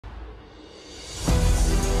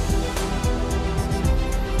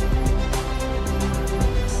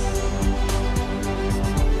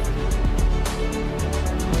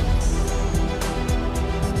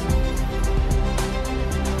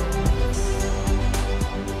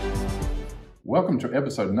Welcome to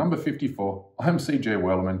episode number 54. I'm CJ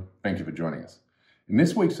Wellerman. Thank you for joining us. In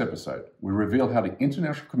this week's episode, we reveal how the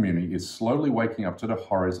international community is slowly waking up to the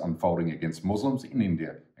horrors unfolding against Muslims in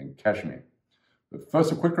India and Kashmir. But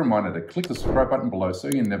first, a quick reminder to click the subscribe button below so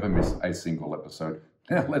you never miss a single episode.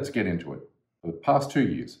 Now, let's get into it. For the past 2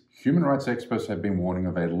 years, human rights experts have been warning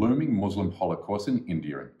of a looming Muslim Holocaust in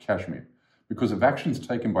India and Kashmir because of actions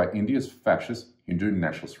taken by India's fascist Hindu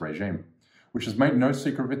nationalist regime, which has made no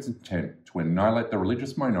secret of its intent to annihilate the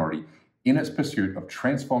religious minority in its pursuit of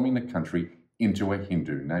transforming the country into a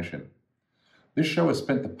Hindu nation. This show has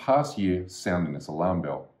spent the past year sounding this alarm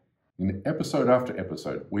bell. In episode after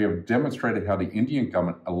episode, we have demonstrated how the Indian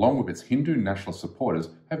government, along with its Hindu nationalist supporters,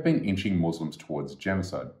 have been inching Muslims towards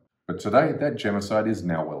genocide. But today, that genocide is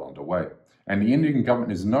now well underway, and the Indian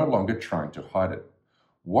government is no longer trying to hide it.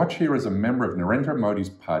 Watch here as a member of Narendra Modi's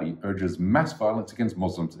party urges mass violence against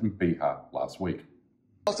Muslims in Bihar last week.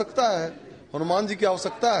 आवश्यकता है हनुमान जी की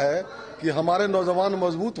आवश्यकता है कि हमारे नौजवान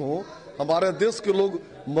मजबूत हों, हमारे देश के लोग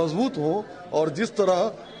मजबूत हों और जिस तरह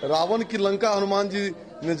रावण की लंका हनुमान जी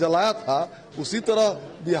ने जलाया था उसी तरह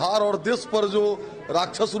बिहार और देश पर जो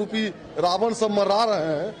राक्षस रूपी रावण सब मरा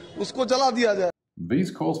रहे हैं उसको जला दिया जाए.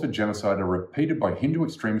 These calls for genocide are repeated by Hindu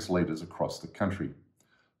extremist leaders across the country.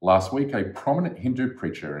 Last week, a prominent Hindu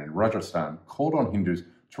preacher in Rajasthan called on Hindus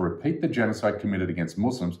to repeat the genocide committed against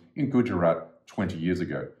Muslims in Gujarat 20 years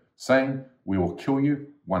ago, saying, "We will kill you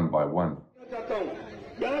one by one."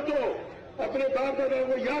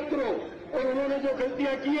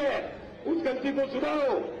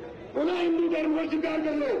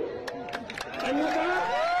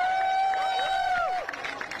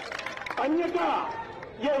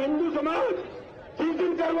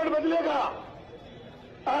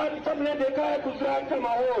 आज सबने देखा है गुजरात का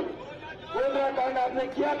माहौल, गोधरा कांड आपने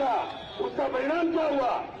किया था, उसका परिणाम क्या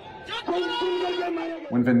हुआ?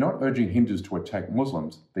 When they're not urging Hindus to attack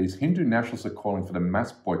Muslims, these Hindu nationalists are calling for the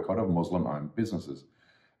mass boycott of Muslim-owned businesses,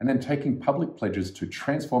 and then taking public pledges to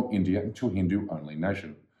transform India into a Hindu-only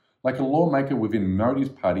nation, like a lawmaker within Modi's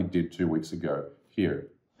party did 2 weeks ago here.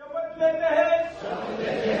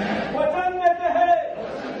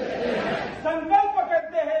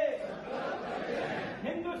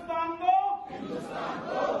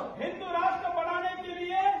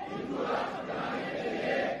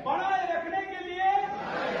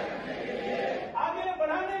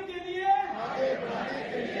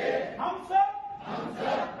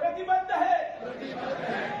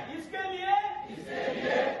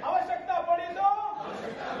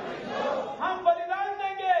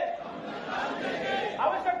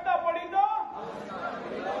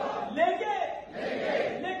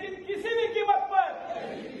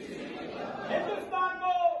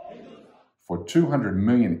 For 200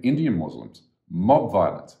 million Indian Muslims, mob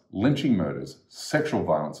violence, lynching murders, sexual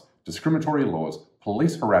violence, discriminatory laws,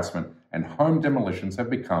 police harassment, and home demolitions have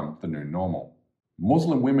become the new normal.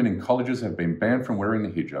 Muslim women in colleges have been banned from wearing the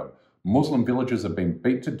hijab. Muslim villages have been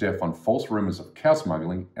beat to death on false rumors of cow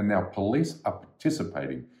smuggling, and now police are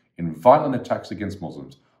participating in violent attacks against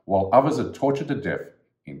Muslims, while others are tortured to death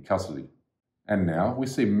in custody. And now we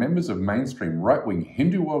see members of mainstream right-wing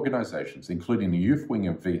Hindu organizations, including the youth wing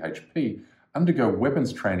of VHP, undergo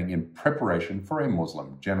weapons training in preparation for a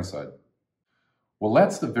Muslim genocide. Well,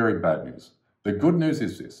 that's the very bad news. The good news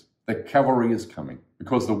is this: the cavalry is coming,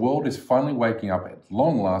 because the world is finally waking up at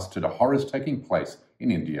long last to the horrors taking place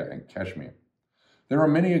in India and Kashmir. There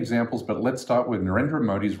are many examples, but let's start with Narendra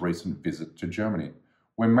Modi's recent visit to Germany,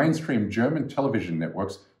 where mainstream German television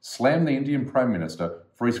networks slammed the Indian Prime Minister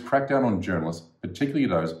for his crackdown on journalists, particularly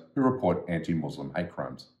those who report anti-Muslim hate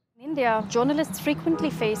crimes. In India, journalists frequently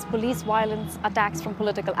face police violence, attacks from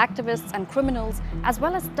political activists and criminals, as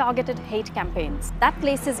well as targeted hate campaigns. That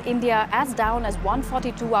places India as down as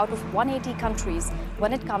 142 out of 180 countries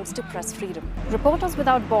when it comes to press freedom. Reporters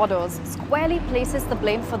Without Borders squarely places the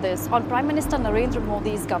blame for this on Prime Minister Narendra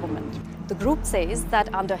Modi's government. The group says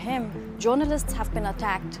that under him, journalists have been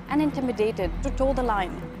attacked and intimidated to toe the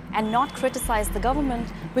line and not criticize the government,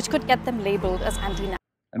 which could get them labelled as anti-national.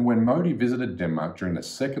 And when Modi visited Denmark during the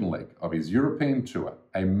second leg of his European tour,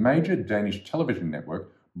 a major Danish television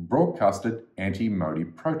network broadcasted anti-Modi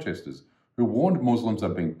protesters who warned Muslims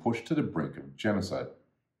are being pushed to the brink of genocide.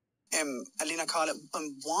 Alina Carla,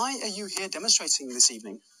 why are you here demonstrating this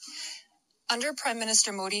evening? Under Prime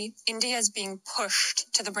Minister Modi, India is being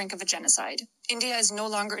pushed to the brink of a genocide. India is no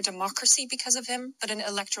longer a democracy because of him, but an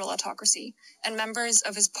electoral autocracy. And members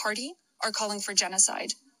of his party are calling for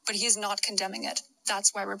genocide, but he is not condemning it.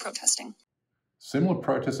 That's why we're protesting. Similar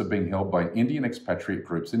protests are being held by Indian expatriate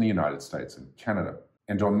groups in the United States and Canada.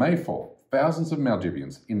 And on May 4th, thousands of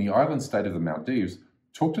Maldivians in the island state of the Maldives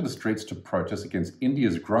took to the streets to protest against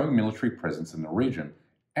India's growing military presence in the region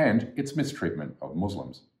and its mistreatment of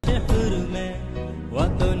Muslims.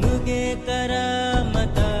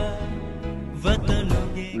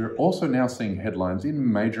 We are also now seeing headlines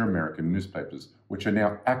in major American newspapers, which are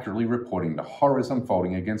now accurately reporting the horrors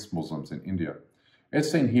unfolding against Muslims in India.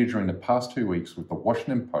 As seen here during the past 2 weeks with the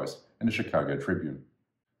Washington Post and the Chicago Tribune.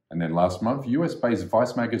 And then last month, US-based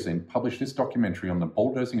Vice magazine published this documentary on the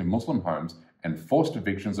bulldozing of Muslim homes and forced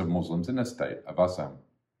evictions of Muslims in the state of Assam.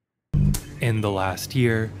 In the last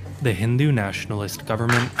year, the Hindu nationalist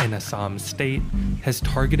government in Assam state has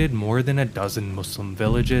targeted more than a dozen Muslim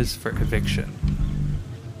villages for eviction.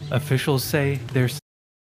 Officials say there's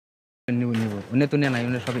In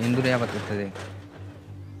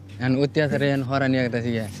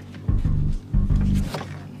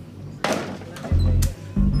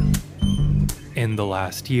the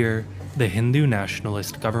last year, the Hindu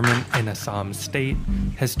nationalist government in Assam state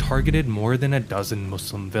has targeted more than a dozen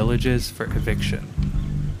Muslim villages for eviction.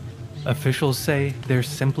 Officials say they're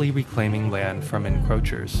simply reclaiming land from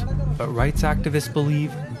encroachers, but rights activists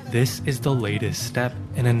believe this is the latest step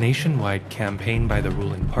in a nationwide campaign by the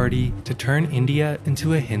ruling party to turn India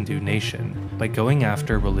into a Hindu nation by going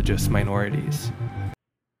after religious minorities.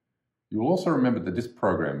 You will also remember that this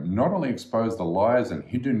program not only exposed the lies and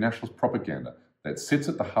Hindu nationalist propaganda that sits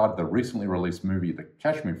at the heart of the recently released movie The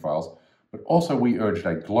Kashmir Files, but also we urged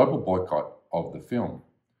a global boycott of the film.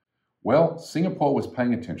 Well, Singapore was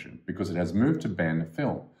paying attention because it has moved to ban the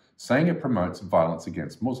film, saying it promotes violence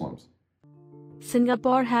against Muslims.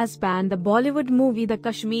 Singapore has banned the Bollywood movie The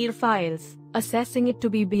Kashmir Files, assessing it to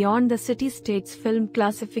be beyond the city-state's film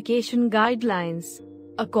classification guidelines.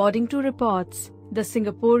 According to reports, the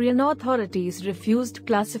Singaporean authorities refused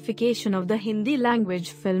classification of the Hindi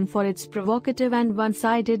language film for its provocative and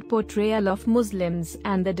one-sided portrayal of Muslims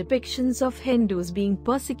and the depictions of Hindus being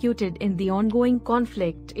persecuted in the ongoing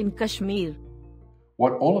conflict in Kashmir.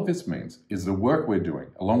 What all of this means is the work we're doing,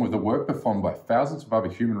 along with the work performed by thousands of other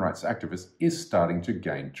human rights activists, is starting to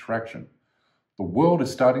gain traction. The world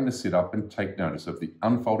is starting to sit up and take notice of the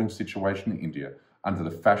unfolding situation in India under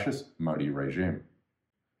the fascist Modi regime.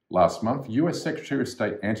 Last month, US Secretary of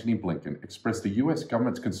State Antony Blinken expressed the US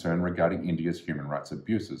government's concern regarding India's human rights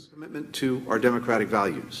abuses. Commitment to our democratic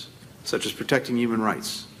values, such as protecting human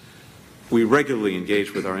rights. We regularly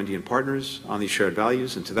engage with our Indian partners on these shared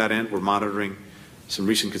values, and to that end, we're monitoring some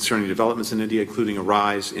recent concerning developments in India, including a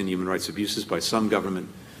rise in human rights abuses by some government,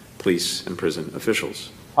 police, and prison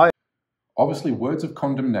officials. Obviously, words of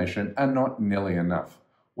condemnation are not nearly enough.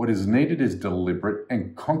 What is needed is deliberate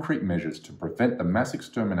and concrete measures to prevent the mass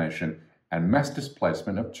extermination and mass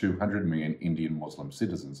displacement of 200 million Indian Muslim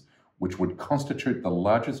citizens, which would constitute the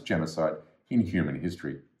largest genocide in human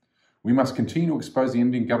history. We must continue to expose the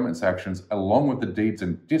Indian government's actions along with the deeds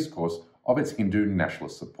and discourse of its Hindu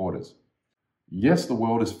nationalist supporters. Yes, the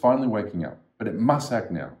world is finally waking up, but it must act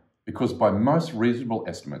now, because by most reasonable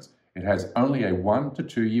estimates, it has only a 1 to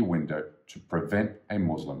 2 year window to prevent a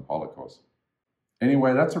Muslim Holocaust.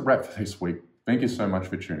 Anyway, that's a wrap for this week. Thank you so much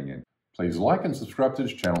for tuning in. Please like and subscribe to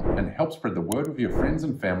this channel and help spread the word with your friends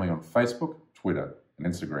and family on Facebook, Twitter, and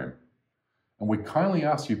Instagram. And we kindly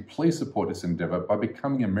ask you please support this endeavor by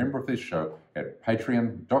becoming a member of this show at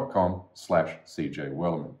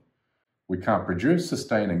patreon.com/CJWellerman. We can't produce,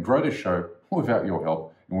 sustain, and grow this show without your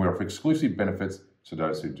help, and we offer exclusive benefits to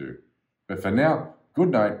those who do. But for now,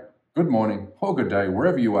 good night, good morning, or good day,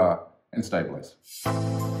 wherever you are, and stay blessed.